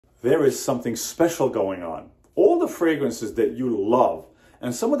there is something special going on. All the fragrances that you love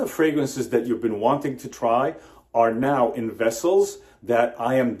and some of the fragrances that you've been wanting to try are now in vessels that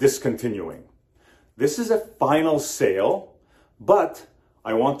I am discontinuing. This is a final sale, but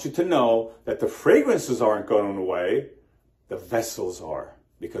I want you to know that the fragrances aren't going away, the vessels are,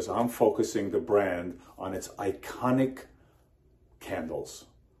 because I'm focusing the brand on its iconic candles.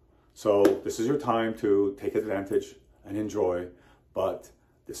 So this is your time to take advantage and enjoy, but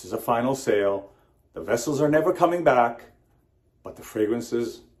this is a final sale. The vessels are never coming back, but the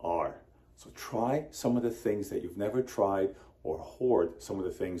fragrances are. So try some of the things that you've never tried or hoard some of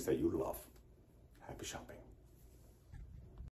the things that you love. Happy shopping.